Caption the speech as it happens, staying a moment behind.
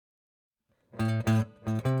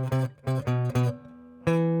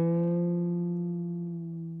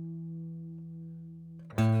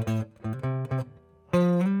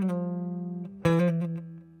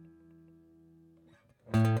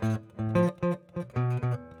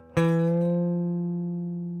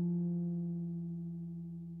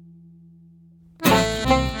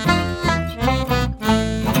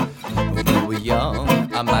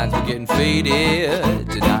Our minds were getting faded,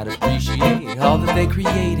 did not appreciate all that they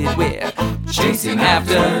created. We're chasing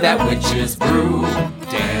after that witch's brew.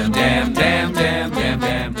 Damn, damn, damn, damn, damn,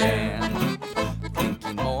 damn, damn.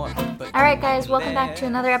 Thinking more. Alright guys, welcome back to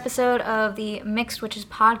another episode of the Mixed Witches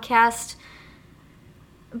podcast.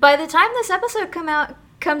 By the time this episode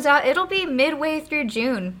comes out, it'll be midway through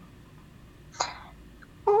June.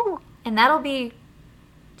 Ooh. And that'll be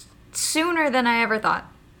sooner than I ever thought.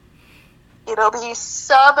 It'll be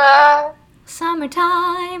summer.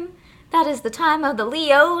 Summertime. That is the time of the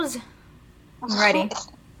Leos. I'm ready.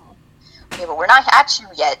 Okay, but we're not at you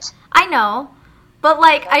yet. I know. But,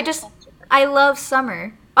 like, I love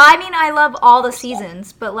summer. I mean, I love all the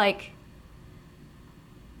seasons, but, like,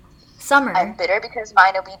 summer. I'm bitter because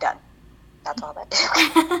mine will be done. That's all that is.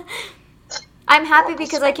 I'm happy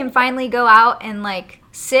because I can finally go out and, like,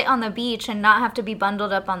 sit on the beach and not have to be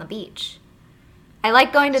bundled up on the beach. I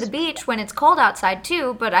like going to the beach when it's cold outside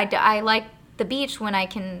too, but I like the beach when I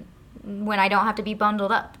don't have to be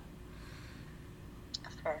bundled up.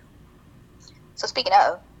 Fair. So speaking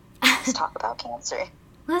of, let's talk about Cancer.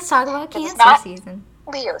 Let's talk about Cancer it's not season.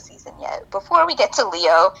 Leo season yet. Before we get to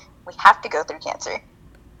Leo, we have to go through Cancer.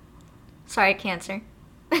 Sorry, Cancer.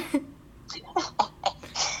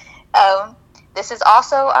 This is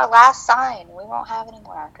also our last sign. We won't have any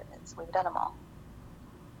more after this. We've done them all.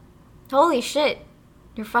 Holy shit.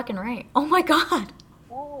 You're fucking right. Oh my god.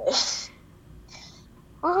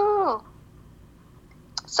 Woohoo.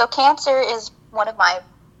 So Cancer is one of my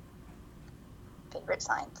favorite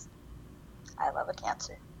signs. I love a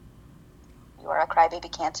Cancer. You are a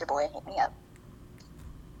crybaby Cancer boy. Hit me up.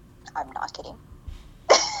 I'm not kidding.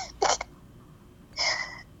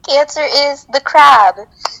 Cancer is the crab.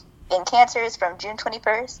 And Cancer is from June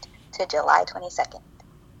 21st to July 22nd.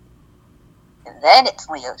 And then it's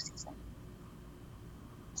Leo season.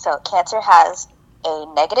 So Cancer has a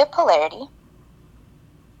negative polarity,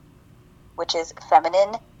 which is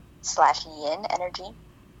feminine/yin energy.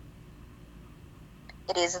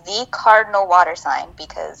 It is the cardinal water sign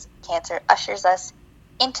because Cancer ushers us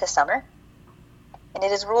into summer. And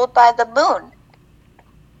it is ruled by the moon.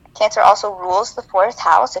 Cancer also rules the 4th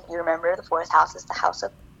house. If you remember, the 4th house is the house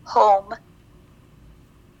of home.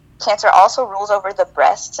 Cancer also rules over the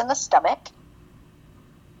breasts and the stomach.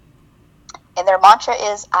 And their mantra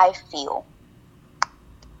is, I feel.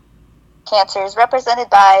 Cancer is represented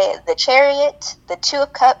by the Chariot, the 2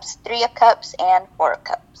 of Cups, 3 of Cups, and 4 of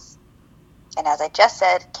Cups. And as I just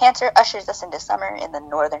said, Cancer ushers us into summer in the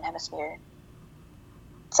northern hemisphere.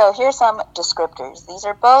 So here's some descriptors. These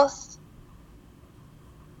are both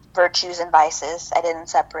virtues and vices. I didn't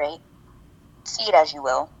separate. See it as you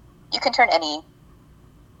will. You can turn any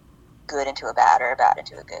good into a bad or a bad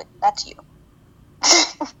into a good. That's you.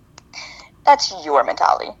 That's your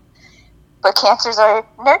mentality. But Cancers are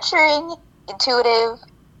nurturing, intuitive,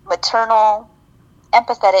 maternal,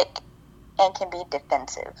 empathetic, and can be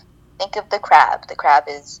defensive. Think of the crab. The crab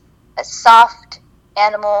is a soft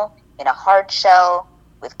animal in a hard shell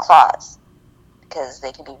with claws because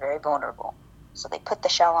they can be very vulnerable. So they put the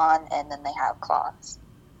shell on and then they have claws.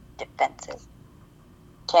 Defensive.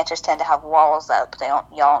 Cancers tend to have walls up. Y'all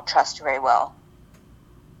don't trust very well.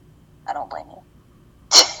 I don't blame you.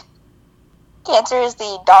 Cancer is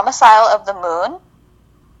the domicile of the moon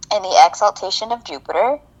and the exaltation of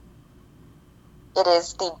Jupiter. It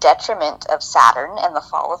is the detriment of Saturn and the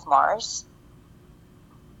fall of Mars.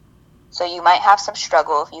 So you might have some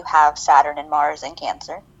struggle if you have Saturn and Mars in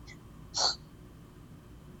Cancer.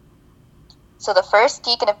 So the first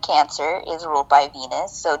decan of Cancer is ruled by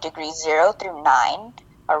Venus. So degrees 0 through 9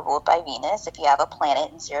 are ruled by Venus. If you have a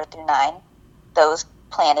planet in 0 through 9, those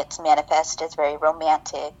planets manifest as very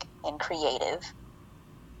romantic and creative.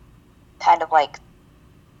 Kind of like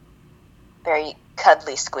very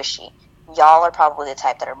cuddly, squishy. Y'all are probably the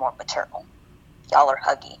type that are more maternal. Y'all are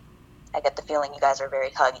huggy. I get the feeling you guys are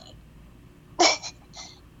very huggy.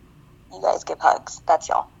 You guys give hugs. That's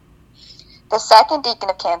y'all. The second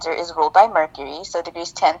decan of Cancer is ruled by Mercury, so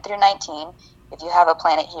degrees 10 through 19. If you have a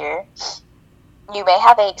planet here, you may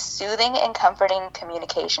have a soothing and comforting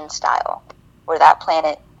communication style, where that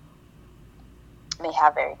planet may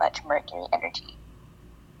have very much Mercury energy.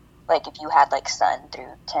 Like if you had like Sun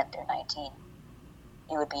through 10 through 19,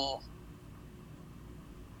 you would be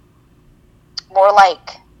more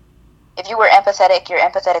like, if you were empathetic, you're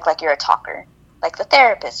empathetic like you're a talker. Like the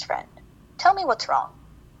therapist friend. Tell me what's wrong.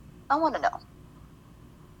 I want to know.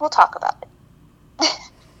 We'll talk about it.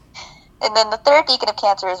 And then the third decan of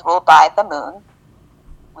Cancer is ruled by the moon,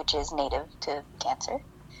 which is native to Cancer.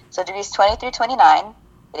 So degrees 20 through 29,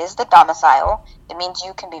 it is the domicile. It means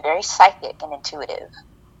you can be very psychic and intuitive.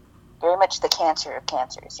 Very much the Cancer of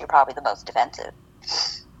Cancers. You're probably the most defensive.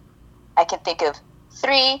 I can think of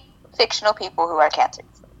 3 fictional people who are Cancers.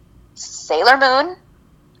 Sailor Moon,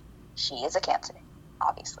 she is a Cancer,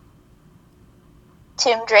 obviously.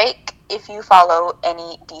 Tim Drake, if you follow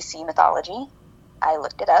any DC mythology, I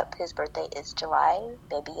looked it up. His birthday is July.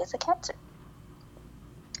 Baby is a Cancer.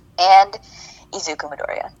 And Izuku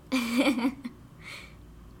Midoriya.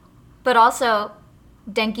 But also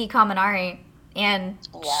Denki Kaminari and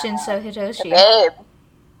Shinso The Hitoshi. babe.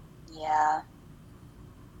 Yeah.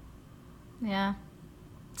 Yeah.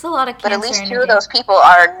 It's a lot of Cancer But at least 2 energy. of those people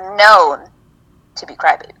are known to be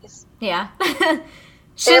crybabies. Yeah.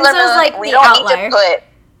 Sailor Shinso's Moon, like we the don't outlier.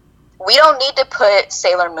 we don't need to put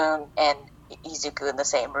Sailor Moon and Izuku in the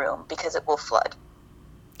same room because it will flood.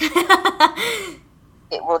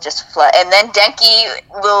 It will just flood. And then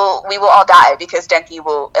we will all die because Denki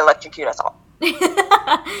will electrocute us all.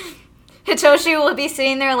 Hitoshi will be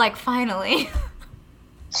sitting there like, finally.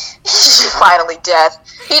 Finally, death.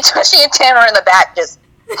 Hitoshi and Tam are in the back just,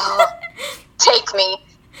 take me.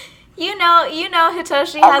 You know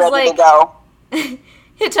Hitoshi I'm has ready like to go.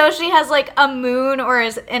 Hitoshi has like a moon or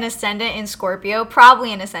an ascendant in Scorpio,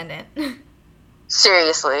 probably an ascendant.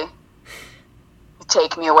 Seriously.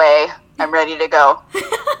 Take me away. I'm ready to go.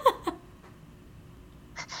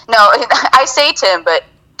 No, I say Tim, but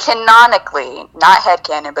canonically, not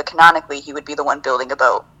headcanon, but canonically, he would be the one building a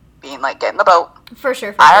boat. Being like, get in the boat. For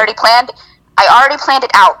sure. I already planned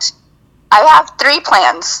it out. I have 3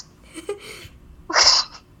 plans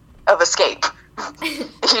of escape.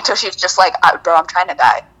 Hitoshi's just like, bro, I'm trying to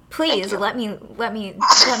die. Please let me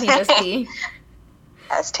just be.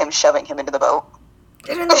 As Tim's shoving him into the boat.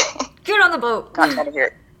 Get on the boat. Not trying to hear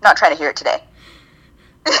it. Not trying to hear it today.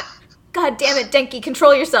 God damn it, Denki,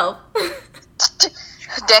 control yourself.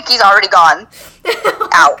 Denki's already gone.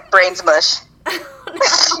 Out. Brains mush.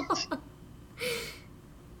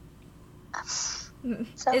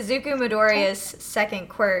 So, Izuku Midoriya's second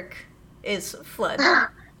quirk is flood.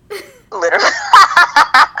 literally.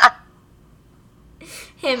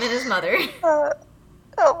 Him and his mother. Oh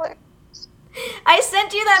my. I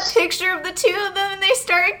sent you that picture of the 2 of them, and they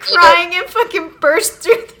started crying and fucking burst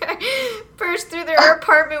through their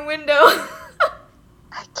apartment window.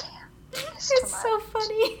 I can't. It's so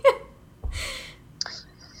funny.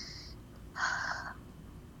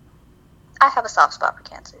 I have a soft spot for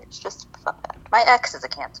Cancer. It's just a fun fact. My ex is a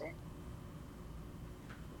Cancer.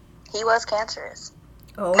 He was cancerous.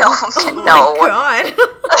 Oh, No. My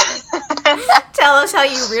God. Tell us how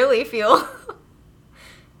you really feel.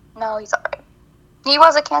 No, he's alright. He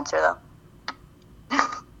was a Cancer, though.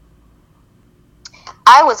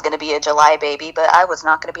 I was going to be a July baby, but I was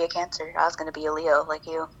not going to be a Cancer. I was going to be a Leo, like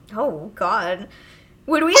you. Oh, God.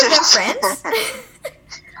 Would we have been friends?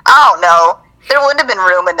 Oh, no. There wouldn't have been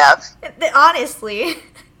room enough. Honestly.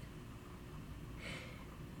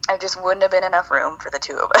 There just wouldn't have been enough room for the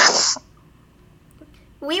 2 of us.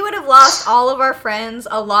 We would have lost all of our friends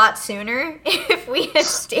a lot sooner if we had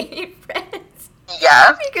stayed friends.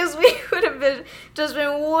 Yeah. Because we would have been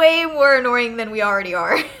way more annoying than we already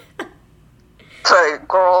are. But,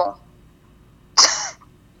 girl,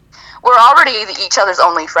 we're already each other's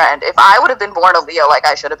only friend. If I would have been born a Leo like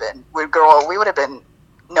I should have been, we would have been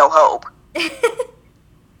no hope.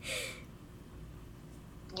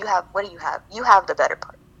 What do you have? You have the better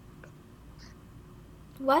part.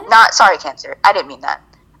 What? Sorry, Cancer. I didn't mean that.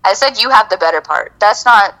 I said you have the better part.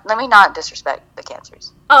 Let me not disrespect the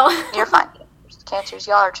Cancers. Oh. You're fine, Cancers. Cancers,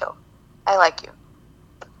 y'all are chill. I like you.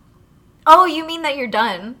 Oh, you mean that you're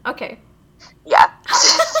done? Okay. Yeah.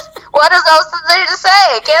 What else is there to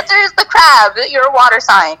say? Cancer is the crab. You're a water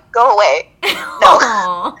sign. Go away. No.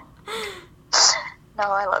 Aww. No,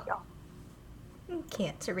 I love y'all.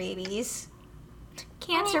 Cancer babies.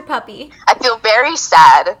 Cancer puppy. I feel very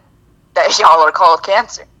sad that y'all are called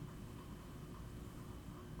Cancer.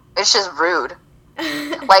 It's just rude.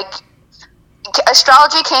 Like,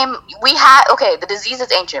 astrology came, the disease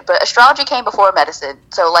is ancient, but astrology came before medicine,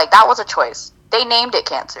 so, like, that was a choice. They named it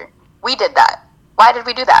Cancer. We did that. Why did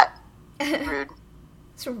we do that? Rude.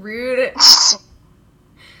 It's rude.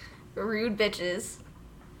 Rude bitches.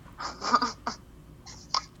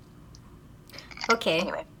 Okay.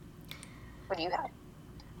 Anyway, what do you have?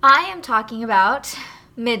 I am talking about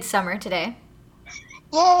Midsummer today.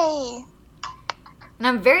 Yay! And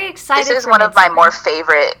I'm very excited. This is for one of my Midsummer. more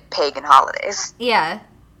favorite pagan holidays. Yeah.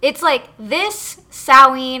 It's like this,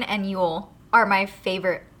 Samhain, and Yule are my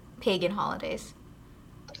favorite pagan holidays.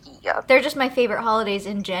 Yep. They're just my favorite holidays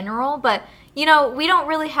in general, but, you know, we don't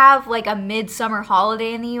really have, like, a midsummer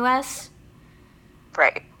holiday in the U.S.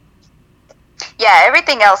 Right. Yeah,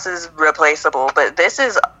 everything else is replaceable, but this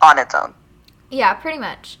is on its own. Yeah, pretty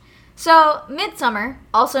much. So, Midsummer,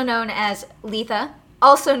 also known as Litha,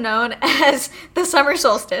 also known as the summer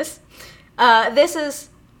solstice. This is...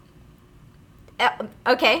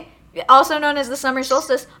 okay. Also known as the summer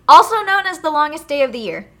solstice. Also known as the longest day of the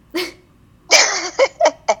year.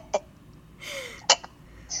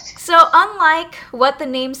 So, unlike what the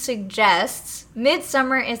name suggests,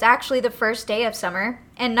 Midsummer is actually the first day of summer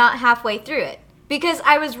and not halfway through it. Because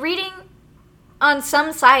I was reading on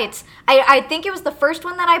some sites, I think it was the first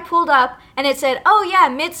one that I pulled up, and it said, oh yeah,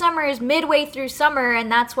 Midsummer is midway through summer,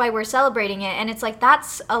 and that's why we're celebrating it. And it's like,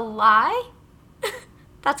 that's a lie?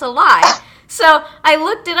 That's a lie. So I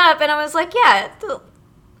looked it up, and I was like, yeah,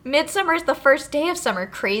 Midsummer is the first day of summer.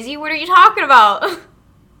 Crazy? What are you talking about?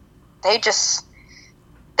 They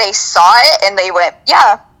saw it, and they went,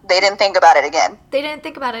 yeah, they didn't think about it again. They didn't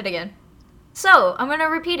think about it again. So, I'm going to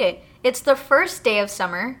repeat it. It's the first day of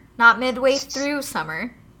summer, not midway through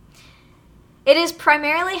summer. It is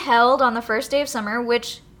primarily held on the first day of summer,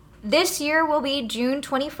 which this year will be June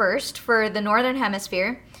 21st for the Northern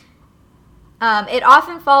Hemisphere. It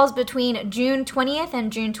often falls between June 20th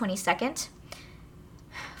and June 22nd.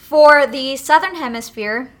 For the Southern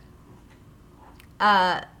Hemisphere,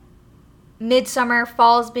 Midsummer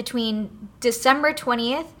falls between December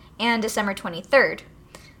 20th and December 23rd.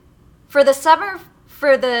 For the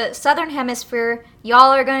Southern Hemisphere,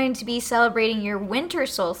 y'all are going to be celebrating your winter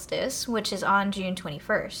solstice, which is on June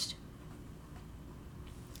 21st.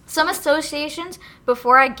 Some associations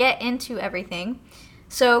before I get into everything.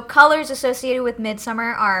 So colors associated with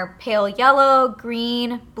Midsummer are pale yellow,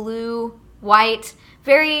 green, blue, white.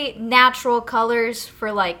 Very natural colors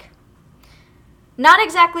for like, not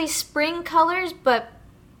exactly spring colors, but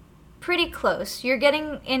pretty close. You're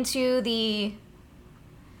getting into the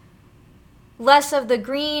less of the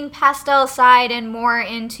green pastel side and more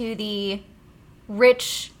into the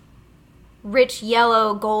rich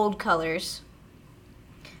yellow gold colors.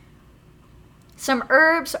 Some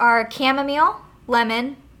herbs are chamomile,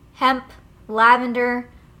 lemon, hemp, lavender,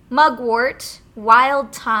 mugwort,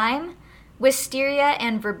 wild thyme, wisteria,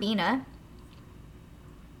 and verbena.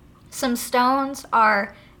 Some stones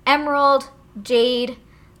are emerald, jade,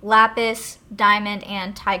 lapis, diamond,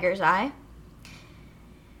 and tiger's eye.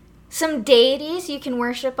 Some deities you can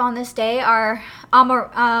worship on this day are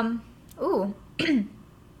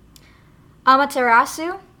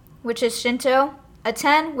Amaterasu, which is Shinto,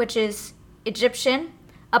 Aten, which is Egyptian,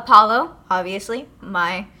 Apollo, obviously,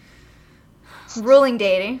 my ruling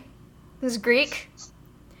deity, is Greek,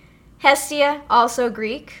 Hestia, also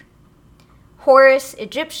Greek, Horus,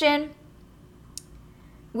 Egyptian,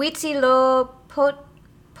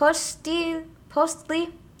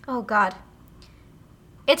 Huitzilopochtli, oh god.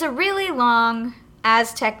 It's a really long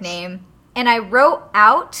Aztec name, and I wrote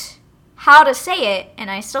out how to say it,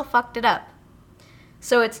 and I still fucked it up.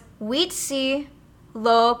 So it's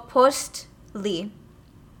Huitzilopochtli.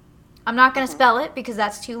 I'm not going to spell it because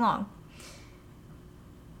that's too long.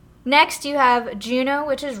 Next, you have Juno,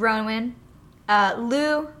 which is Roman,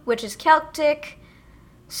 Lu, which is Celtic,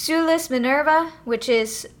 Sulis Minerva, which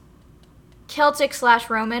is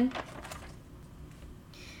Celtic/Roman,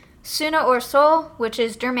 Suna or Sol, which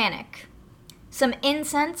is Germanic. Some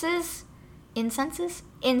incense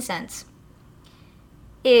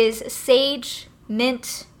is sage,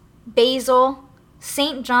 mint, basil,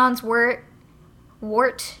 St. John's wort,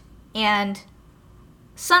 and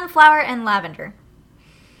sunflower and lavender.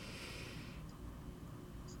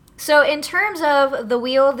 So in terms of the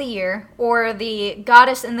Wheel of the Year, or the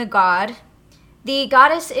goddess and the god, the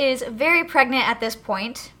goddess is very pregnant at this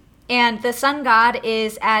point, and the sun god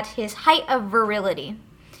is at his height of virility.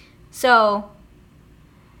 So,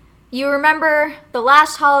 you remember the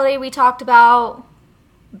last holiday we talked about,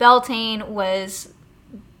 Beltane was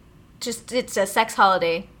just, it's a sex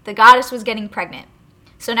holiday. The goddess was getting pregnant.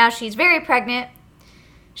 So now she's very pregnant.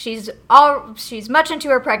 She's much into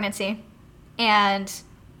her pregnancy, and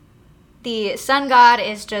the sun god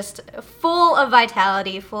is just full of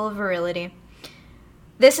vitality, full of virility.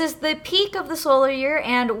 This is the peak of the solar year,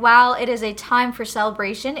 and while it is a time for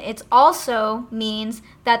celebration, it also means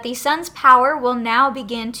that the sun's power will now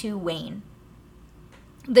begin to wane.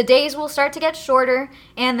 The days will start to get shorter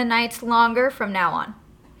and the nights longer from now on.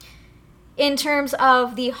 In terms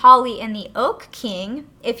of the holly and the oak king,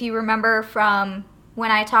 if you remember from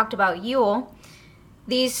when I talked about Yule.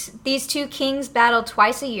 These two kings battle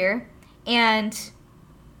twice a year, and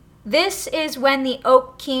this is when the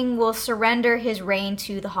Oak King will surrender his reign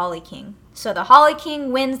to the Holly King. So the Holly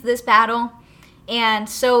King wins this battle, and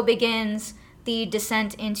so begins the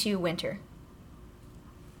descent into winter.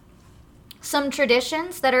 Some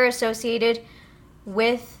traditions that are associated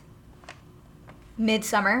with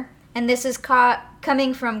Midsummer, and this is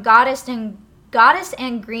coming from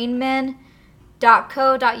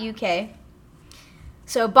goddessandgreenmen.co.uk.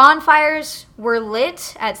 So bonfires were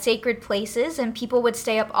lit at sacred places, and people would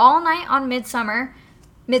stay up all night on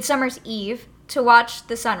Midsummer's Eve, to watch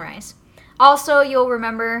the sunrise. Also, you'll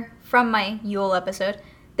remember from my Yule episode,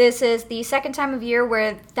 this is the second time of year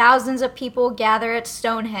where thousands of people gather at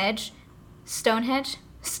Stonehenge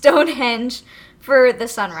for the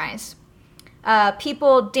sunrise.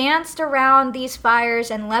 People danced around these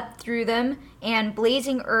fires and leapt through them, and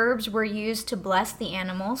blazing herbs were used to bless the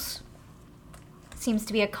animals. Seems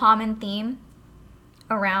to be a common theme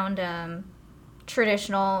around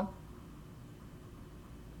traditional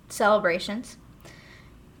celebrations.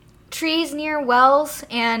 Trees near wells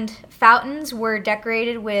and fountains were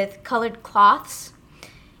decorated with colored cloths.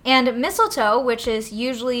 And mistletoe, which is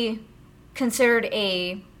usually considered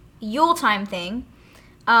a Yuletime thing,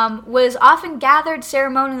 was often gathered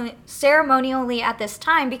ceremonially at this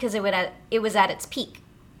time because it was at its peak.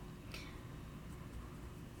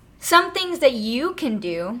 Some things that you can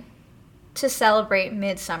do to celebrate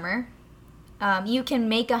Midsummer. You can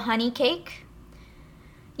make a honey cake.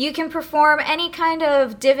 You can perform any kind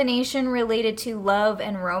of divination related to love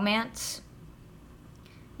and romance.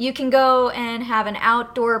 You can go and have an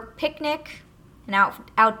outdoor picnic, an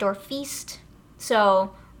outdoor feast.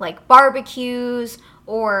 So like barbecues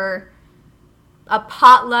or a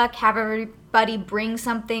potluck, have everybody bring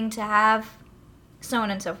something to have, so on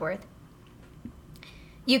and so forth.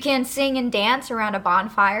 You can sing and dance around a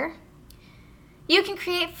bonfire. You can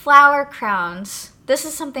create flower crowns. This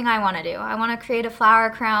is something I want to do. I want to create a flower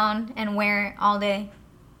crown and wear it all day.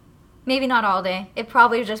 Maybe not all day. It'd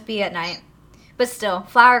probably just be at night. But still,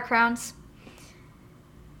 flower crowns.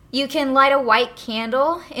 You can light a white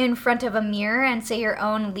candle in front of a mirror and say your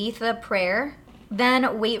own Litha prayer,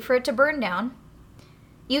 then wait for it to burn down.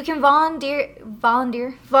 You can volunteer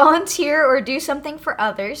or do something for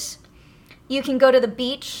others. You can go to the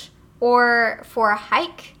beach or for a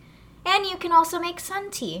hike, and you can also make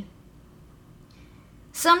sun tea.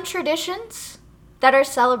 Some traditions that are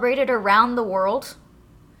celebrated around the world,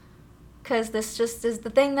 because this just is the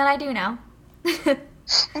thing that I do now.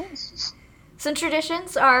 Some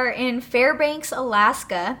traditions are in Fairbanks,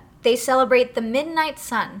 Alaska. They celebrate the Midnight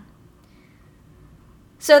Sun.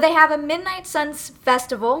 So they have a Midnight Sun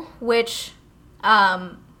Festival, which,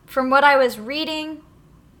 from what I was reading,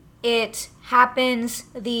 it happens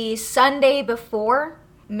the Sunday before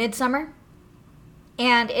Midsummer.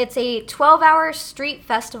 And it's a 12-hour street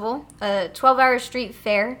festival, a 12-hour street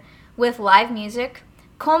fair with live music,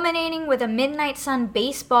 culminating with a Midnight Sun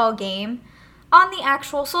baseball game on the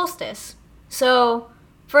actual solstice. So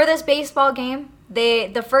for this baseball game,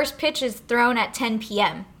 the first pitch is thrown at 10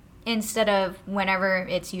 p.m. instead of whenever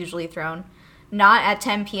it's usually thrown. Not at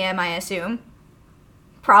 10 p.m., I assume.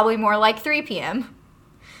 Probably more like 3 p.m.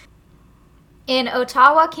 In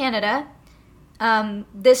Ottawa, Canada,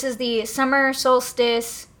 this is the Summer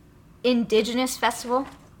Solstice Indigenous Festival.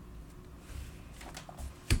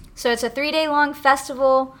 So it's a 3-day-long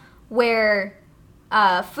festival where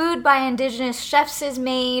food by Indigenous chefs is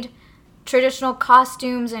made, traditional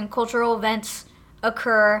costumes and cultural events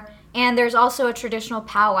occur, and there's also a traditional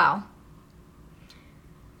powwow.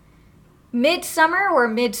 Midsummer or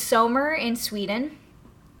Midsummer in Sweden.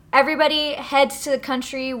 Everybody heads to the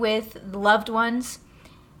country with loved ones.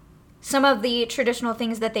 Some of the traditional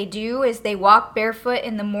things that they do is they walk barefoot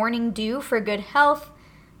in the morning dew for good health.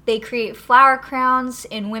 They create flower crowns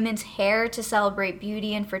in women's hair to celebrate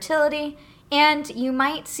beauty and fertility, and you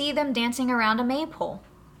might see them dancing around a maypole.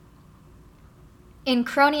 In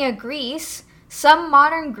Cronia, Greece, some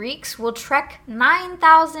modern Greeks will trek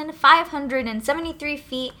 9,573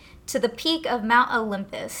 feet to the peak of Mount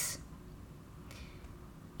Olympus.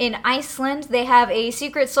 In Iceland, they have a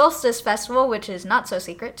secret solstice festival, which is not so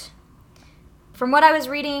secret. From what I was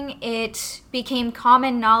reading, it became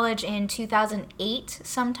common knowledge in 2008,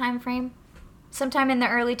 sometime in the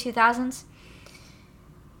early 2000s.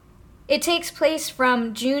 It takes place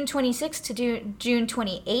from June 26th to June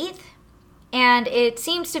 28th, and it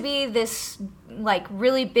seems to be this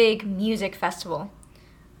really big music festival.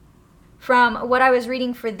 From what I was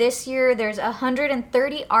reading for this year, there's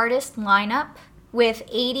 130 artist lineup with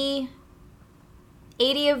 80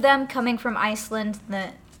 80 of them coming from Iceland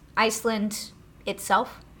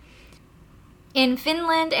itself. In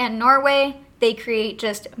Finland and Norway, they create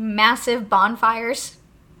just massive bonfires.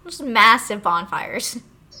 Just massive bonfires.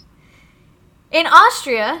 In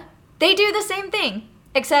Austria, they do the same thing,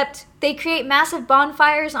 except they create massive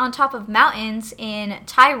bonfires on top of mountains in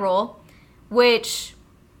Tyrol, which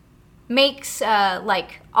makes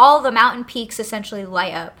all the mountain peaks essentially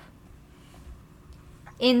light up.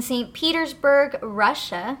 In St. Petersburg,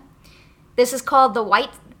 Russia, this is called the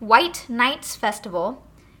White Nights Festival,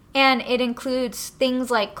 and it includes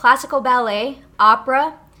things like classical ballet,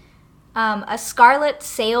 opera, a Scarlet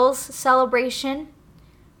Sails celebration,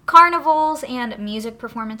 carnivals, and music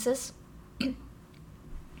performances.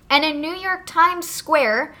 And in New York Times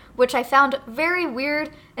Square, which I found very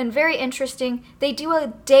weird and very interesting, they do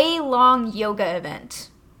a day-long yoga event.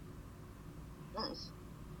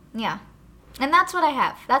 Yeah. And that's what I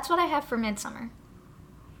have. That's what I have for Midsummer.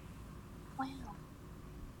 Wow.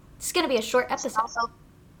 It's going to be a short episode.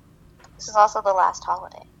 This is also the last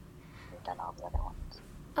holiday. We've done all the other ones.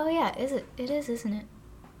 Oh, yeah. It is, isn't it?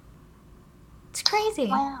 It's crazy.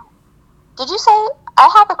 Wow. Did you say, I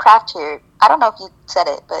have a craft here. I don't know if you said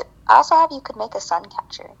it, but I also have you could make a sun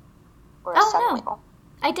catcher. Or a sun wheel.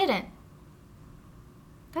 I didn't.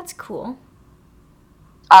 That's cool.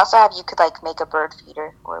 I also have you could make a bird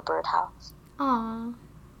feeder or a bird house. Aw,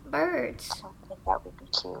 birds. I think that would be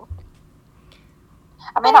cute.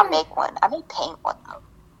 I may not make one. I may paint one though.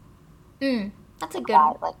 That's a good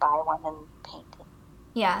one. Buy one and paint it.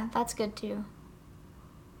 Yeah, that's good too.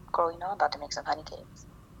 Girl, I'm about to make some honey cakes.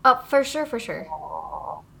 Oh, for sure.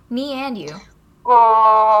 Oh. Me and you.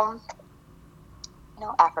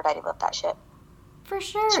 Aphrodite loved that shit. For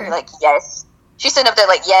sure. She'd be yes. She's sitting up there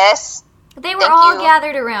yes. They were all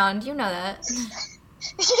gathered around. You know that.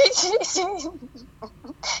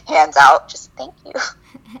 Hands out. Just thank you.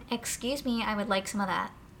 Excuse me, I would like some of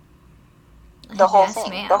that. The whole yes, thing.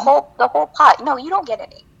 Ma'am. The whole pot. No, you don't get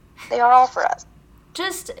any. They are all for us.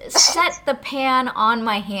 Just set the pan on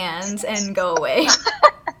my hands and go away.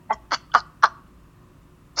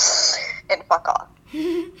 And fuck off.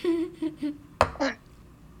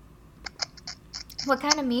 What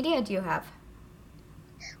kind of media do you have?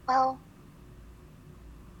 Well,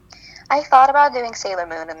 I thought about doing Sailor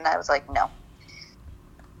Moon, and I was like, no.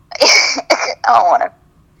 I don't want to.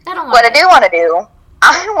 What I do want to do,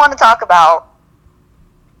 I want to talk about,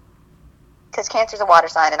 because Cancer's a water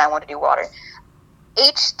sign, and I want to do water,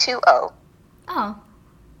 H2O. Oh.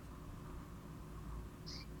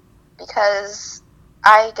 Because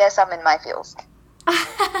I guess I'm in my feels.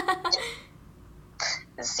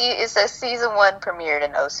 It says season 1 premiered in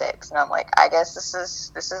 2006, and I'm like, I guess this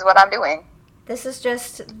is what I'm doing. This is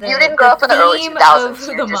just the You didn't grow up in the early 2000s. Of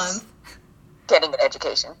You're the just month. Getting an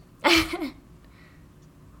education.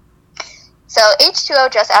 So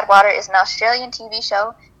H2O Just Add Water is an Australian TV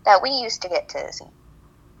show that we used to get to see.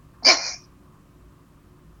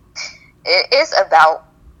 It is about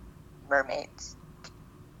mermaids.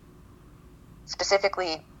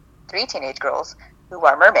 Specifically, 3 teenage girls who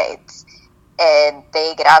are mermaids. And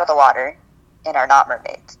they get out of the water and are not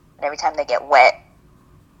mermaids. And every time they get wet,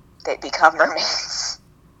 they become mermaids.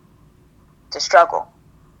 To struggle.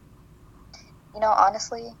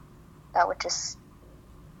 Honestly, that would just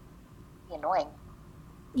be annoying.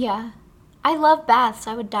 Yeah. I love baths.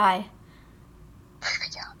 I would die.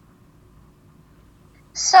 Yeah.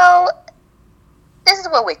 So, this is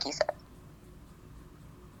what Wiki said.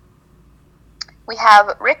 We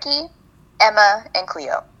have Ricky, Emma, and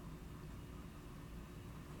Cleo.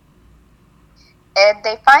 And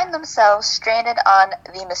they find themselves stranded on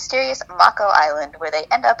the mysterious Mako Island, where they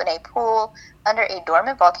end up in a pool under a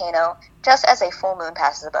dormant volcano just as a full moon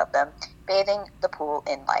passes above them, bathing the pool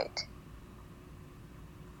in light.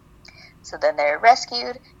 So then they're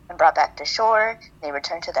rescued and brought back to shore. They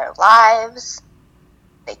return to their lives.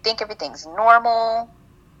 They think everything's normal,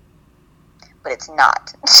 but it's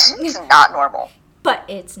not. It's not normal. But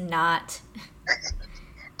it's not.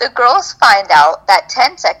 The girls find out that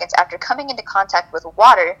 10 seconds after coming into contact with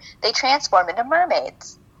water, they transform into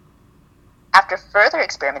mermaids. After further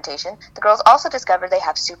experimentation, the girls also discover they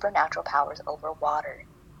have supernatural powers over water,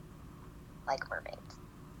 like mermaids.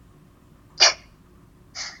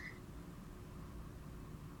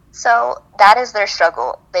 So that is their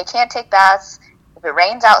struggle. They can't take baths. If it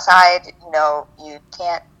rains outside,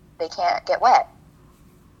 they can't get wet.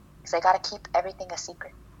 Because they got to keep everything a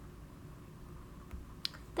secret.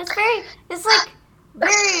 It's very,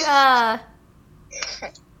 I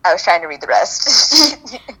was trying to read the rest.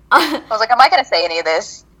 I was like, am I going to say any of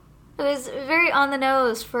this? It was very on the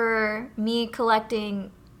nose for me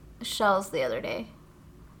collecting shells the other day.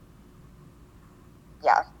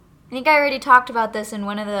 Yeah. I think I already talked about this in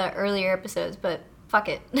one of the earlier episodes, but fuck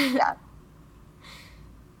it. Yeah.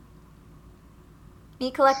 Me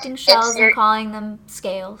collecting shells and calling them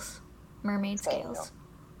scales. Mermaid scales.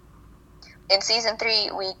 In season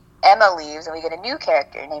 3, Emma leaves and we get a new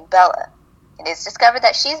character named Bella. And it's discovered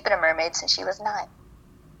that she's been a mermaid since she was 9.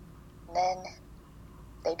 And then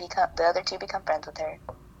the other two become friends with her.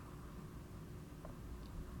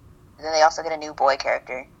 And then they also get a new boy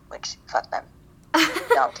character, which, fuck them.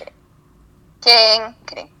 No, I'm kidding.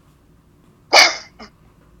 Kidding.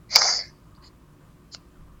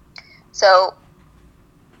 So,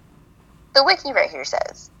 the wiki right here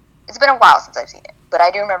says, it's been a while since I've seen it, but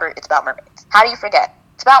I do remember it's about mermaids. How do you forget?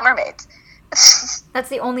 It's about mermaids. That's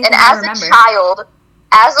the only thing I remember. And as a child,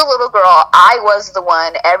 as a little girl, I was the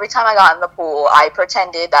one, every time I got in the pool, I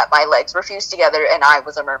pretended that my legs were fused together and I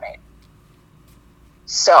was a mermaid.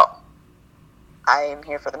 So, I am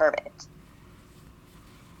here for the mermaids.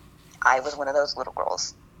 I was one of those little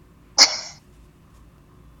girls.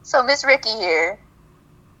 So Miss Ricky here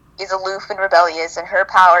is aloof and rebellious, and her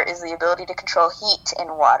power is the ability to control heat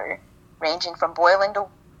in water, ranging from warm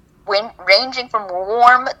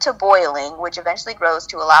to boiling, which eventually grows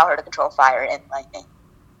to allow her to control fire and lightning.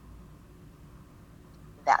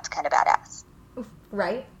 That's kind of badass.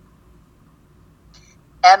 Right.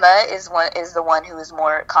 Emma is the one who is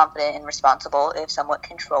more confident and responsible, if somewhat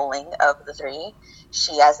controlling, of the 3.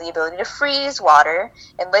 She has the ability to freeze water,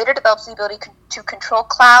 and later develops the ability to control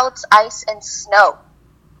clouds, ice, and snow.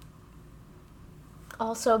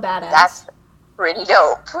 Also badass. That's pretty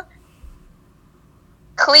dope.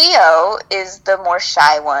 Cleo is the more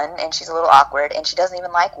shy one, and she's a little awkward, and she doesn't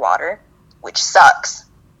even like water, which sucks.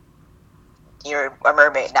 You're a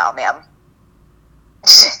mermaid now, ma'am.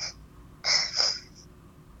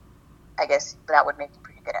 I guess that would make you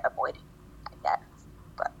pretty good at avoiding, I guess.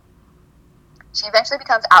 But she eventually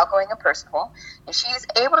becomes outgoing and personable, and she is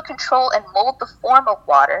able to control and mold the form of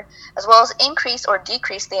water, as well as increase or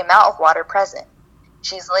decrease the amount of water present.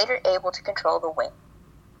 She is later able to control the wind.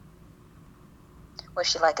 Was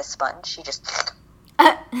she like a sponge? She just...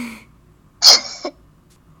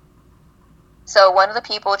 So one of the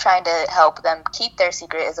people trying to help them keep their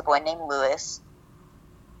secret is a boy named Lewis.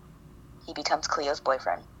 He becomes Cleo's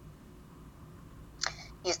boyfriend.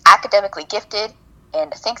 He's academically gifted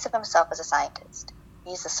and thinks of himself as a scientist.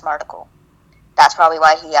 He's a smarticle. That's probably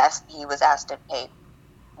why he was asked, hey,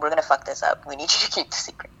 we're going to fuck this up. We need you to keep the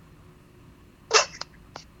secret.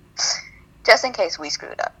 Just in case we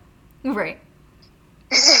screwed up. Right.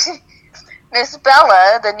 Miss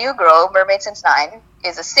Bella, the new girl, mermaid since 9,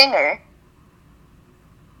 is a singer.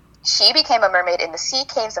 She became a mermaid in the sea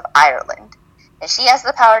caves of Ireland, and she has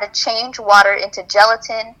the power to change water into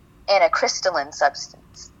gelatin and a crystalline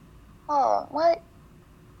substance. Oh, what?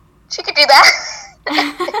 She could do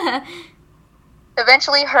that?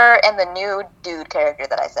 Eventually, her and the new dude character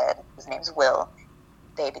that I said, his name's Will,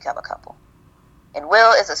 they become a couple. And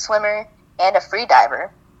Will is a swimmer and a free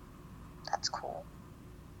diver. That's cool.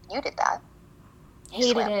 You did that.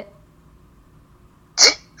 Hated it.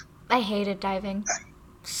 I hated diving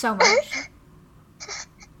so much.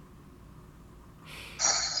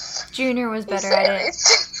 Junior was better at it.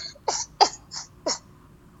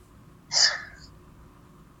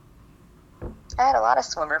 I had a lot of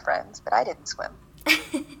swimmer friends, but I didn't swim.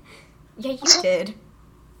 Yeah, you did.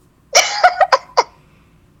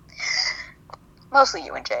 Mostly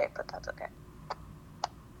you and Jay, but that's okay.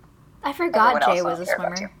 I forgot Jay was a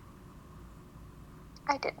swimmer.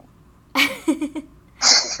 I didn't.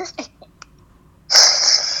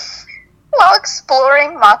 While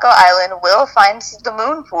exploring Mako Island, Will finds the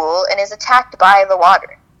moon pool and is attacked by the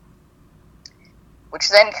water. Which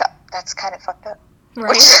then... That's kind of fucked up.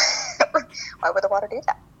 Right. Why would the water do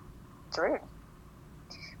that? It's rude.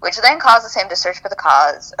 Which then causes him to search for the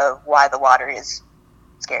cause of why the water is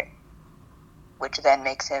scary. Which then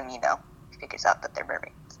makes him, figures out that they're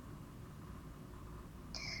mermaids.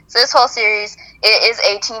 So this whole series, it is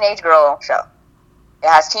a teenage girl show. It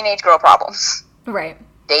has teenage girl problems. Right.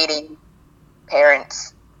 Dating,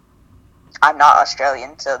 parents. I'm not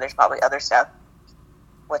Australian, so there's probably other stuff.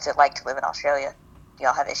 What's it like to live in Australia? Do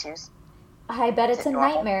y'all have issues? I bet it's a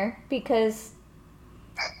nightmare, because...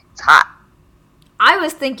 It's hot. I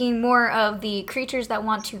was thinking more of the creatures that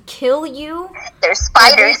want to kill you. There's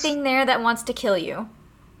spiders. Everything there that wants to kill you.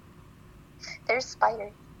 There's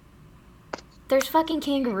spiders. There's fucking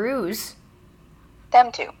kangaroos.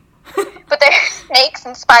 Them too. But there's snakes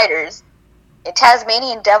and spiders, and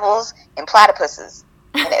Tasmanian devils, and platypuses,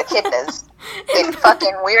 and echidnas, and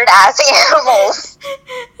fucking weird-ass animals.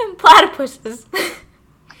 And platypuses.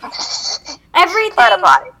 Everything.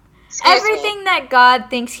 Platypi. Everything that God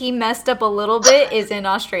thinks he messed up a little bit is in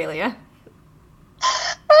Australia.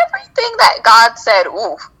 Everything that God said,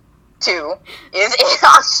 ooh, to, is in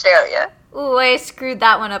Australia. Ooh, I screwed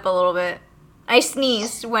that one up a little bit. I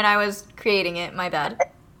sneezed when I was creating it. My bad.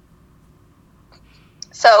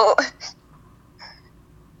 So,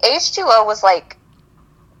 H2O was like,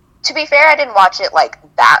 to be fair, I didn't watch it like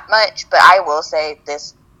that much, but I will say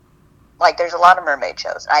this, like, there's a lot of mermaid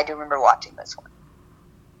shows, and I do remember watching this one.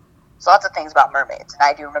 There's lots of things about mermaids, and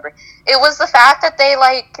I do remember. It was the fact that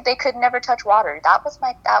they could never touch water.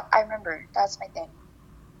 I remember, that's my thing.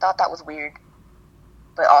 Thought that was weird.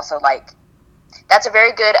 But also, like, that's a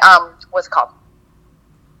very good, what's it called?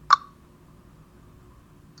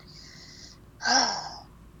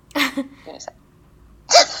 Give me a sec.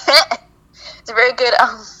 It's a very good,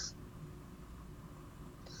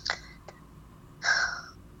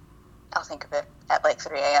 I'll think of it at like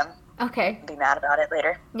 3 a.m. Okay. Be mad about it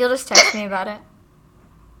later. You'll just text me about it.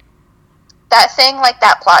 That thing, like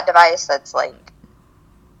that plot device that's like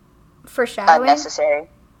Foreshadowing? unnecessary.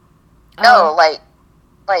 Oh. No, like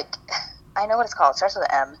I know what it's called. It starts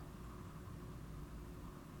with an M.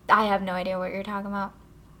 I have no idea what you're talking about.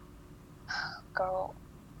 Girl,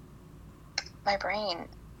 my brain.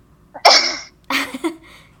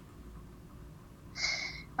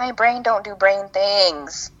 My brain don't do brain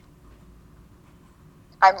things.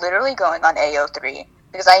 I'm literally going on AO3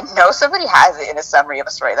 because I know somebody has it in a summary of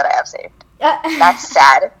a story that I have saved. That's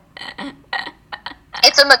sad.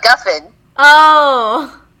 It's a MacGuffin.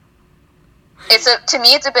 Oh. To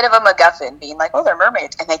me, it's a bit of a MacGuffin, being like, oh, they're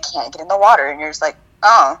mermaids, and they can't get in the water, and you're just like,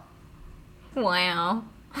 oh. Wow.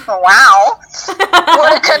 Wow.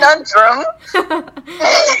 What a conundrum.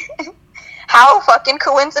 How fucking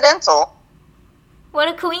coincidental. What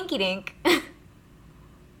a coinky dink.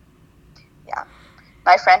 Yeah.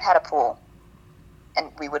 My friend had a pool, and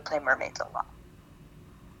we would play mermaids a lot.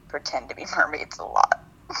 Pretend to be mermaids a lot.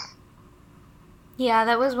 Yeah,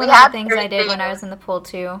 that was one We of the had things I did when I things. was in the pool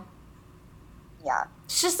too. Yeah.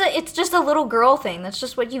 It's just a little girl thing. That's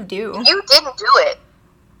just what you do. You didn't do it.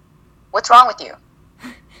 What's wrong with you?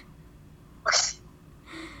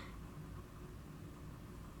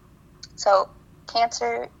 So,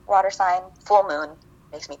 Cancer, water sign, full moon,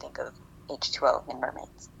 makes me think of H2O and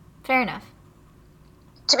mermaids. Fair enough.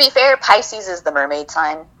 To be fair, Pisces is the mermaid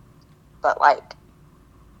sign, but like,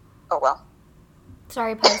 oh well.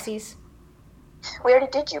 Sorry, Pisces. We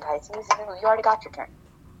already did you, Pisces. You already got your turn.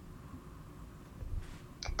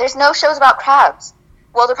 There's no shows about crabs.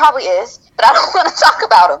 Well, there probably is, but I don't want to talk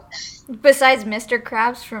about them. Besides Mr.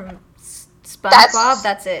 Krabs from SpongeBob,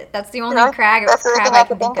 that's it. That's the only crab That's the only thing I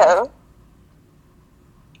can think of.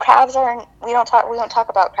 Crabs aren't. We don't talk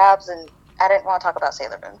about crabs, and I didn't want to talk about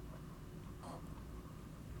Sailor Moon.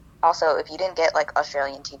 Also, if you didn't get like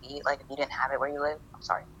Australian TV, like if you didn't have it where you live, I'm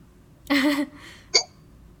sorry.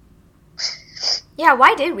 Yeah,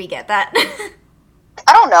 why did we get that?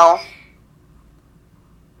 I don't know.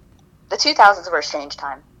 The 2000s were a strange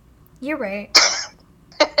time. You're right.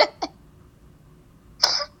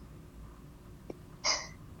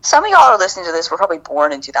 Some of y'all are listening to this were probably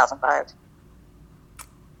born in 2005.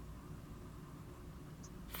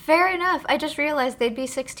 Fair enough. I just realized they'd be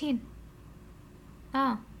 16.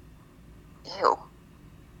 Oh. Ew.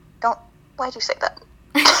 Why'd you say that?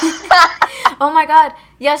 Oh my god.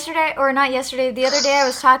 The other day I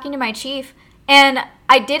was talking to my chief, and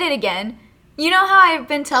I did it again. You know how I've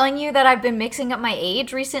been telling you that I've been mixing up my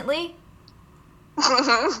age recently?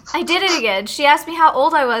 I did it again. She asked me how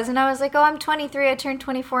old I was, and I was like, oh, I'm 23. I turned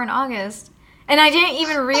 24 in August. And I didn't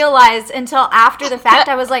even realize until after the fact.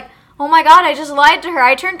 I was like, oh my god, I just lied to her.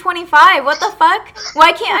 I turned 25. What the fuck?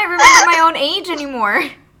 Why can't I remember my own age anymore?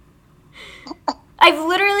 I've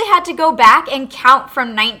literally had to go back and count from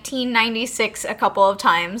 1996 a couple of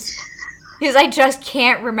times. Because I just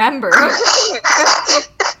can't remember.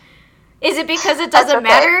 Is it because it doesn't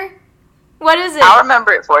matter? What is it? I'll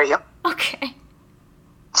remember it for you. Okay.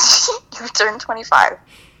 You turned 25.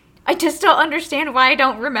 I just don't understand why I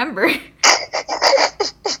don't remember.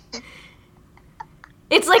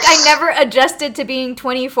 It's like I never adjusted to being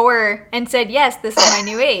 24 and said, yes, this is my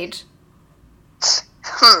new age.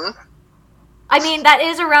 I mean, that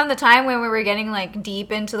is around the time when we were getting, like, deep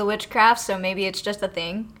into the witchcraft, so maybe it's just a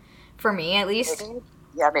thing. For me, at least.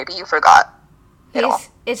 Maybe you forgot.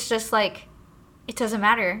 It's just like, it doesn't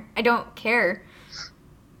matter. I don't care.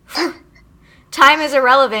 Time is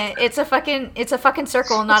irrelevant. It's a fucking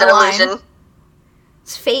circle, not a line. Illusion.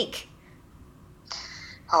 It's fake.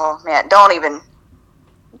 Oh man, don't even.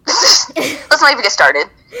 Let's not even get started.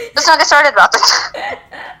 Let's not get started about this.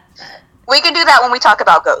 We can do that when we talk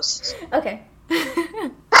about ghosts. Okay.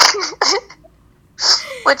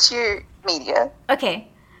 What's your media? Okay,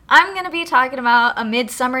 I'm going to be talking about A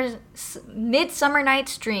Midsummer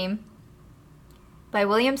Night's Dream by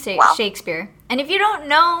William Shakespeare. And if you don't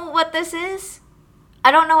know what this is,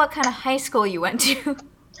 I don't know what kind of high school you went to.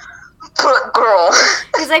 Girl.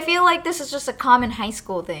 Because I feel like this is just a common high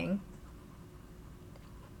school thing.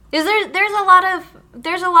 There's a lot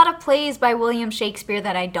of plays by William Shakespeare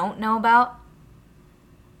that I don't know about.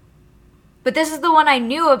 But this is the one I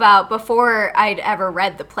knew about before I'd ever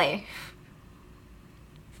read the play.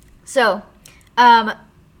 So,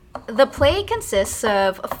 the play consists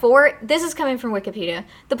of four... This is coming from Wikipedia.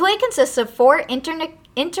 The play consists of four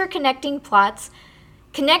interconnecting plots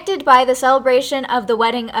connected by the celebration of the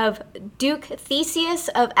wedding of Duke Theseus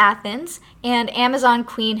of Athens and Amazon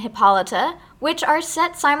Queen Hippolyta, which are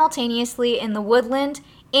set simultaneously in the woodland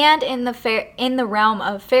and in the realm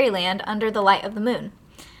of fairyland under the light of the moon.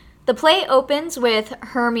 The play opens with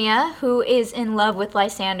Hermia, who is in love with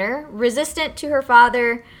Lysander, resistant to her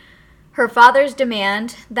father's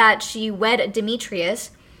demand that she wed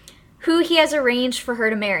Demetrius, who he has arranged for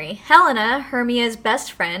her to marry. Helena, Hermia's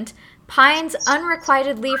best friend, pines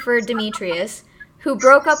unrequitedly for Demetrius, who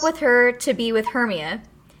broke up with her to be with Hermia.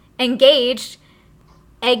 Engaged,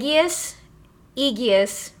 Aegeus,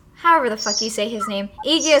 however the fuck you say his name,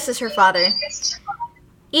 Aegeus is her father.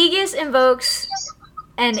 Aegeus invokes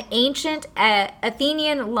an ancient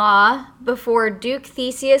Athenian law before Duke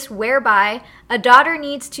Theseus, whereby a daughter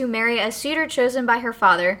needs to marry a suitor chosen by her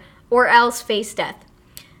father, or else face death.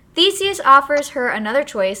 Theseus offers her another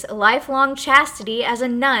choice, lifelong chastity as a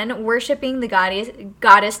nun worshipping the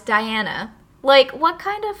goddess Diana. Like, what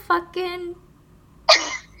kind of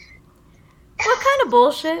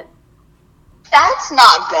bullshit? That's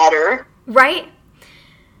not better. Right?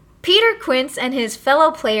 Peter Quince and his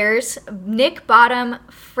fellow players, Nick Bottom,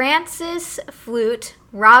 Francis Flute,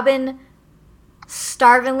 Robin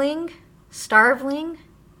Starveling,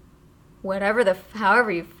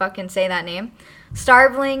 however you fucking say that name,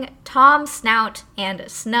 Starveling, Tom Snout, and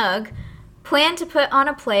Snug, plan to put on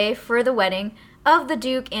a play for the wedding of the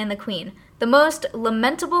Duke and the Queen, the most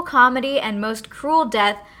lamentable comedy and most cruel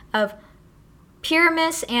death of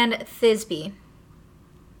Pyramus and Thisbe.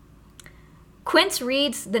 Quince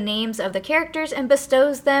reads the names of the characters and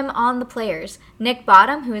bestows them on the players. Nick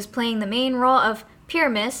Bottom, who is playing the main role of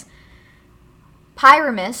Pyramus,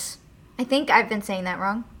 I think I've been saying that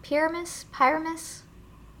wrong. Pyramus?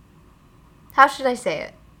 How should I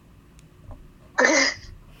say it?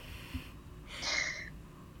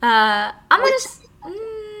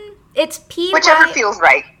 It's P. Whichever feels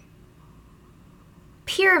right.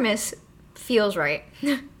 Pyramus feels right.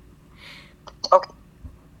 Okay.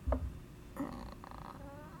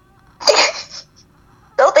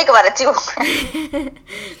 Don't think about it too hard.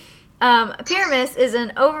 Pyramus is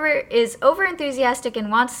over-enthusiastic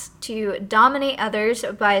and wants to dominate others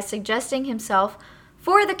by suggesting himself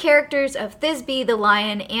for the characters of Thisbe the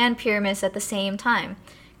lion and Pyramus at the same time.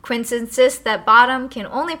 Quince insists that Bottom can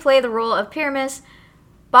only play the role of Pyramus.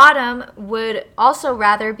 Bottom would also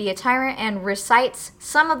rather be a tyrant and recites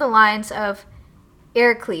some of the lines of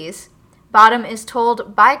Eracles. Bottom is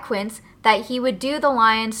told by Quince that he would do the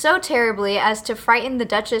lion so terribly as to frighten the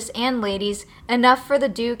Duchess and ladies enough for the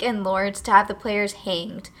Duke and Lords to have the players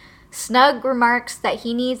hanged. Snug remarks that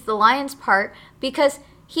he needs the lion's part because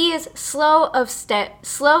he is slow of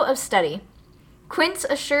study. Quince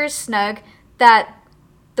assures Snug that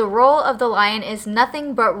the role of the lion is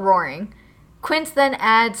nothing but roaring. Quince then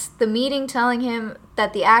adds the meeting telling him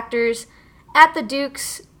that the actors at the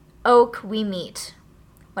Duke's Oak we meet.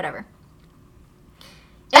 Whatever.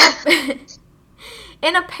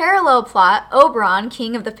 In a parallel plot, Oberon,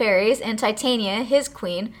 king of the fairies, and Titania, his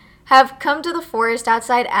queen, have come to the forest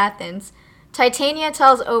outside Athens. Titania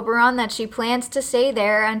tells Oberon that she plans to stay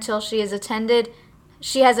there until she has attended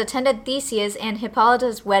Theseus and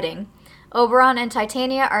Hippolyta's wedding. Oberon and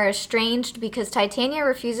Titania are estranged because Titania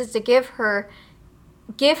refuses to give her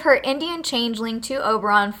Indian changeling to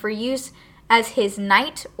Oberon for use as his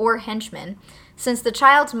knight or henchman, since the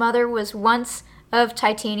child's mother was one of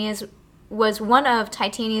Titania's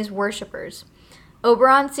worshippers.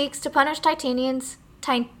 Oberon seeks to punish Titania's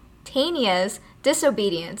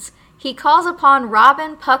disobedience. He calls upon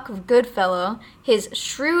Robin Puck of Goodfellow, his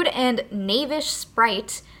shrewd and knavish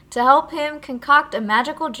sprite, to help him concoct a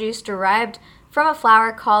magical juice derived from a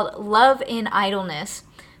flower called Love in Idleness,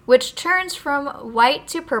 which turns from white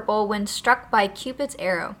to purple when struck by Cupid's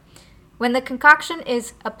arrow. When the concoction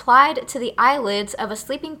is applied to the eyelids of a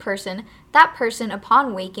sleeping person, that person,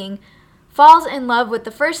 upon waking, falls in love with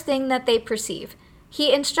the first thing that they perceive.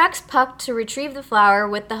 He instructs Puck to retrieve the flower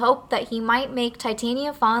with the hope that he might make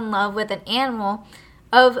Titania fall in love with an animal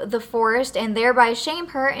of the forest and thereby shame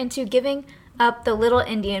her into giving up the little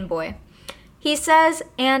Indian boy. He says,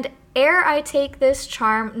 and ere I take this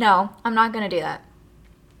charm... No, I'm not going to do that.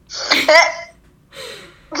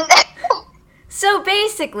 So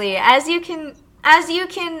basically, you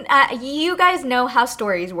guys know how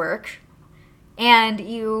stories work. And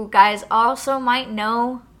you guys also might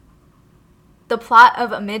know the plot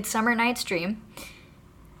of A Midsummer Night's Dream.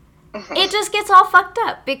 It just gets all fucked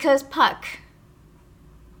up because Puck.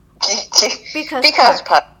 Because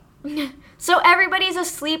Puck. So everybody's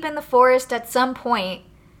asleep in the forest at some point,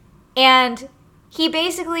 and he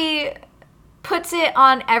basically puts it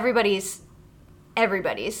on everybody's.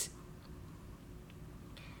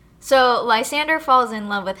 So Lysander falls in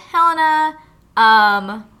love with Helena.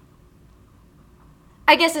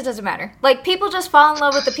 I guess it doesn't matter. Like, people just fall in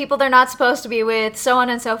love with the people they're not supposed to be with, so on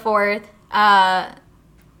and so forth.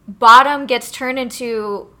 Bottom gets turned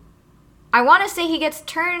into... I want to say he gets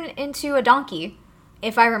turned into a donkey,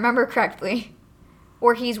 if I remember correctly.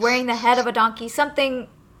 Or he's wearing the head of a donkey, something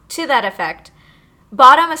to that effect.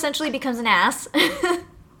 Bottom essentially becomes an ass.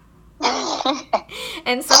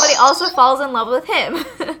 And somebody also falls in love with him.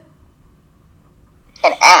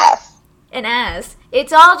 An ass. An ass.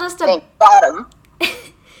 It's all just a... Bottom.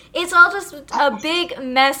 It's all just a big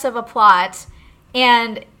mess of a plot.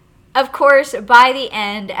 And, of course, by the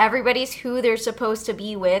end, everybody's who they're supposed to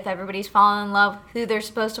be with. Everybody's falling in love who they're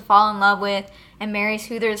supposed to fall in love with. And marries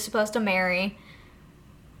who they're supposed to marry.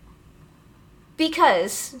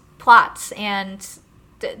 Because plots and...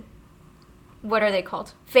 what are they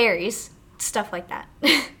called? Fairies. Stuff like that.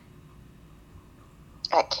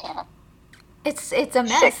 I can't. It's a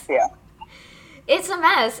mess. Shakespeare. It's a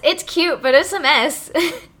mess. It's cute, but it's a mess.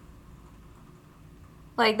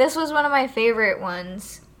 Like, this was one of my favorite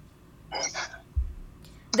ones.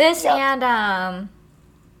 This and,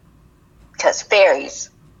 Because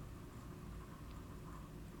fairies.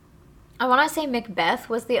 I want to say Macbeth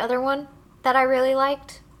was the other one that I really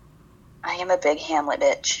liked. I am a big Hamlet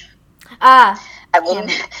bitch. I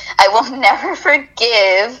will never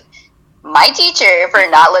forgive my teacher for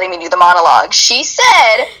not letting me do the monologue. She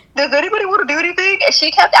said, does anybody want to do anything? And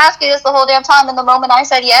she kept asking us the whole damn time, and the moment I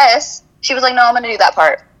said yes, she was like, no, I'm going to do that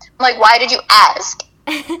part. I'm like, why did you ask?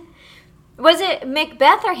 Was it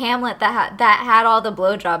Macbeth or Hamlet that had all the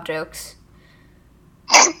blowjob jokes?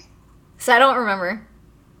 So I don't remember.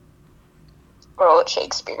 Girl, it's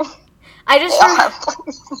Shakespeare. I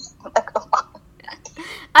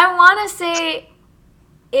want to say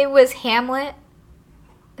it was Hamlet.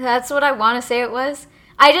 That's what I want to say it was.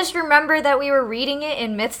 I just remember that we were reading it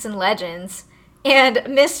in Myths and Legends, and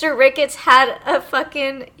Mr. Ricketts had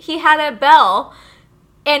he had a bell,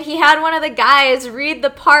 and he had one of the guys read the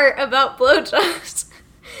part about blowjobs,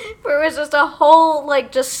 where it was just a whole,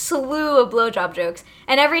 just slew of blowjob jokes.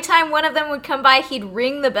 And every time one of them would come by, he'd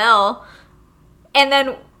ring the bell, and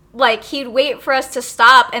then he'd wait for us to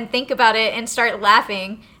stop and think about it and start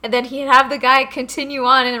laughing. And then he'd have the guy continue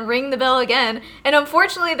on and ring the bell again. And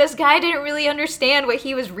unfortunately, this guy didn't really understand what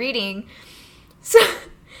he was reading.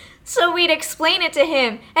 So we'd explain it to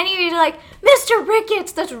him. And he'd be like, Mr.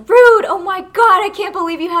 Ricketts, that's rude. Oh my God, I can't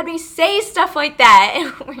believe you had me say stuff like that.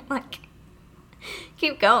 And we're like,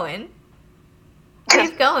 keep going.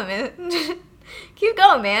 Keep going, man. Keep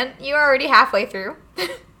going, man. You're already halfway through.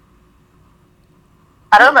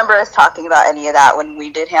 I don't remember us talking about any of that when we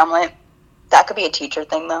did Hamlet. That could be a teacher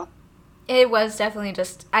thing, though. It was definitely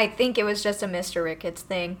I think it was just a Mr. Ricketts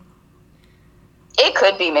thing. It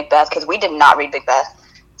could be Macbeth, because we did not read Macbeth,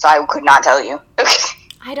 so I could not tell you.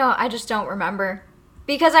 I just don't remember.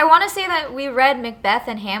 Because I want to say that we read Macbeth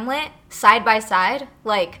and Hamlet side by side,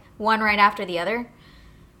 one right after the other.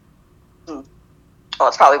 Well,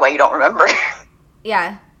 that's probably why you don't remember.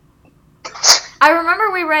 Yeah. I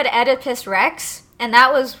remember we read Oedipus Rex, and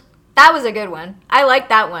that was a good one. I liked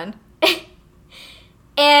that one.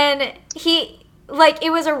 And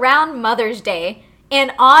it was around Mother's Day,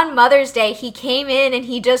 and on Mother's Day, he came in and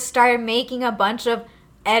he just started making a bunch of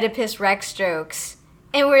Oedipus Rex jokes.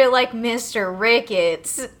 And we were like, Mr.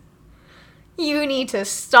 Ricketts, you need to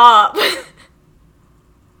stop.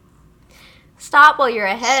 Stop while you're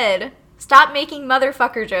ahead. Stop making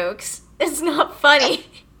motherfucker jokes. It's not funny.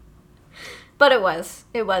 But it was.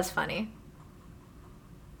 It was funny.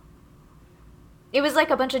 It was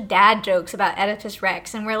a bunch of dad jokes about Oedipus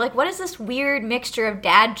Rex, and we're like, what is this weird mixture of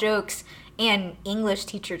dad jokes and English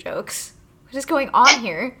teacher jokes? What is going on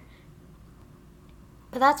here?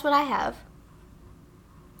 But that's what I have.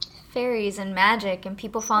 Fairies and magic and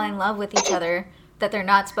people falling in love with each other that they're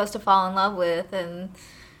not supposed to fall in love with, and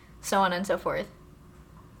so on and so forth.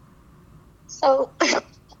 So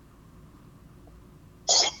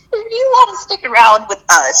around with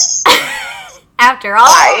us. After all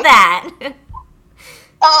of that. I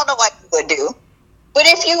don't know what you would do. But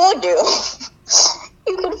if you would do,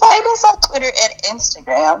 you can find us on Twitter and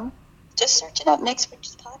Instagram. Just searching up Mixed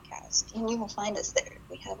Witches Podcast, and you will find us there.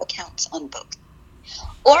 We have accounts on both.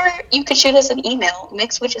 Or you could shoot us an email,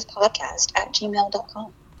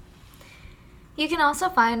 mixedwitchespodcast@gmail.com. You can also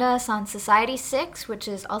find us on Society 6, which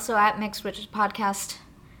is also at Mixed Witches Podcast.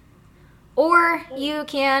 Or you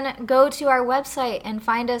can go to our website and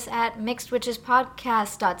find us at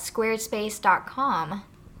mixedwitchespodcast.squarespace.com.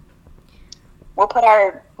 We'll put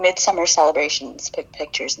our Midsummer celebrations,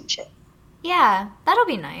 pictures and shit. Yeah, that'll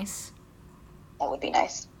be nice. That would be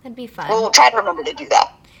nice. That'd be fun. We'll try to remember to do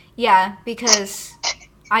that. Yeah, because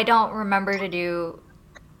I don't remember to do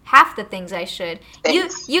half the things I should.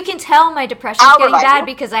 You can tell my depression's getting bad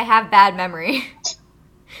because I have bad memory.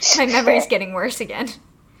 My memory's getting worse again.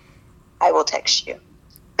 I will text you.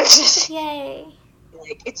 Yay.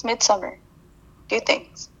 Like, it's Midsummer. Do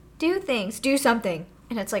things. Do things. Do something.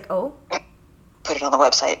 And it's like, oh? Put it on the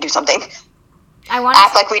website. Do something.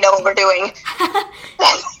 Act like we know what we're doing.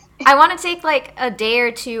 I want to take like a day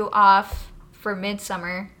or two off for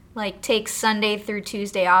Midsummer. Like take Sunday through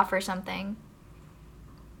Tuesday off or something.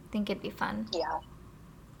 I think it'd be fun. Yeah.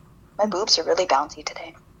 My boobs are really bouncy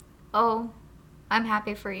today. Oh, I'm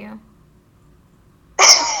happy for you.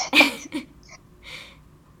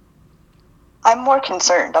 I'm more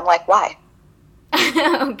concerned. I'm like, why?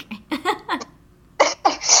 Okay.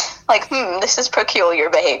 Like, this is peculiar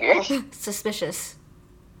behavior. Suspicious.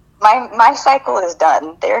 My cycle is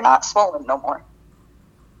done. They're not swollen no more.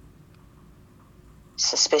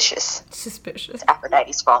 Suspicious. It's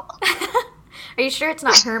Aphrodite's fault. Are you sure it's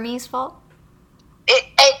not Hermes' fault?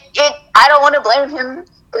 I don't want to blame him,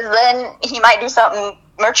 because then he might do something.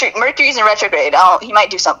 Mercury's in retrograde. He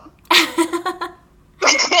might do something.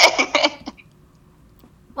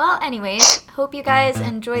 Well, anyways, hope you guys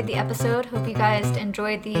enjoyed the episode. Hope you guys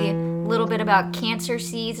enjoyed the little bit about Cancer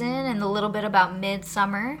season and the little bit about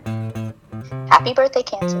Midsummer. Happy birthday,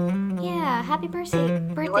 Cancer. Yeah, happy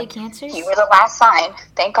birthday, Cancers. You were the last sign.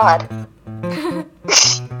 Thank God.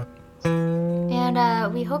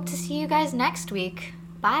 And we hope to see you guys next week.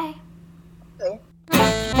 Bye. Okay.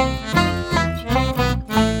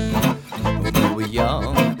 When we were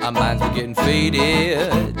young, our minds were getting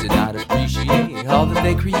faded. Did not appreciate all that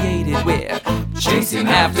they created. We're chasing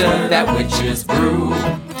after that witch's brew.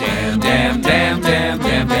 Damn, damn, damn, damn,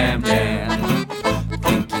 damn, damn, damn.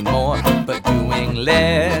 Thinking more, but doing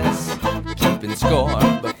less. Keeping score,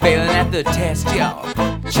 but failing at the test, y'all.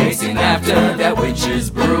 Chasing after that witch's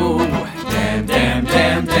brew. Damn, damn,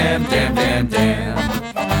 damn, damn, damn, damn,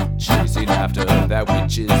 damn. Chasing after that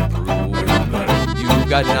witch's brew. You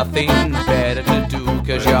got nothing better to do,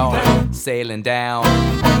 'cause you're sailing down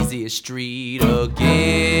the easiest street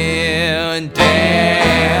again.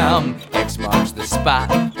 Damn, X marks the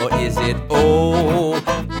spot, or is it O?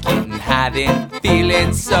 Getting high then,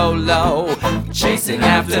 feeling so low. Chasing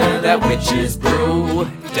after that witch's brew.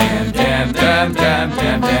 Damn, damn, damn, damn,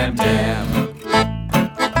 damn, damn, damn.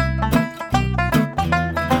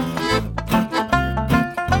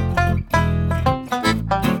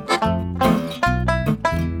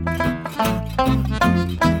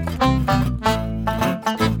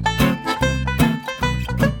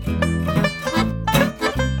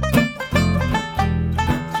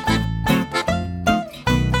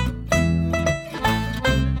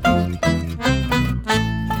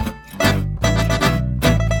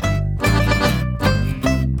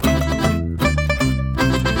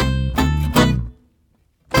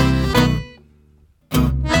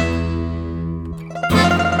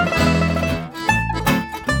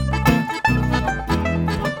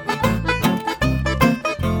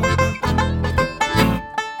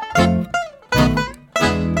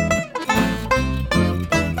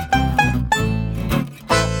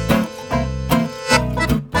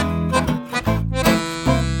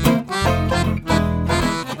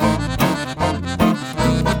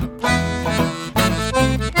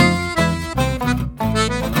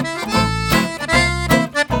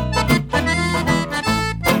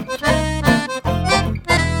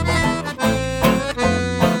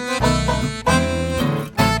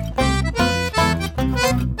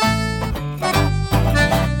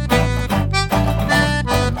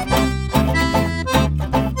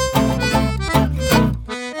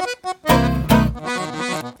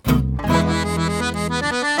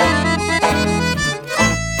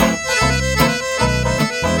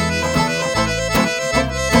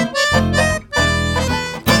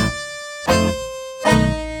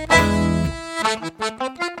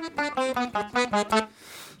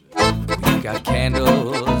 We've got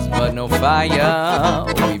candles, but no fire.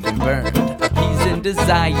 We've been burned, appeasing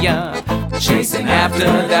desire, chasing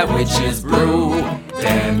after that witch's brew.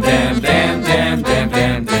 Damn, damn, damn, damn, damn,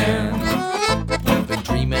 damn, damn. Been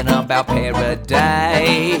dreaming about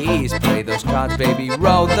paradise. Play those cards, baby,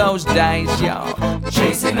 roll those dice, y'all.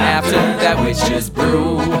 Chasing after that witch's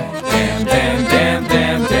brew. Damn, damn, damn,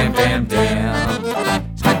 damn, damn, damn, damn.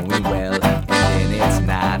 It's going well, and then it's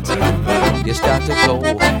not. You start to go,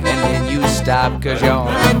 and then you stop, 'cause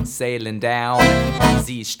you're sailing down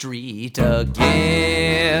easy street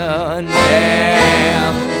again.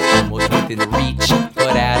 Damn, almost within reach,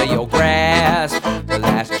 but out of your grasp. The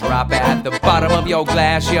last drop at the bottom of your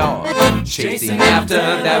glass, you're chasing after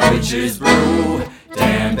that witch's brew.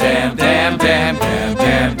 Damn, damn, damn, damn, damn,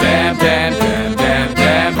 damn, damn, damn, damn.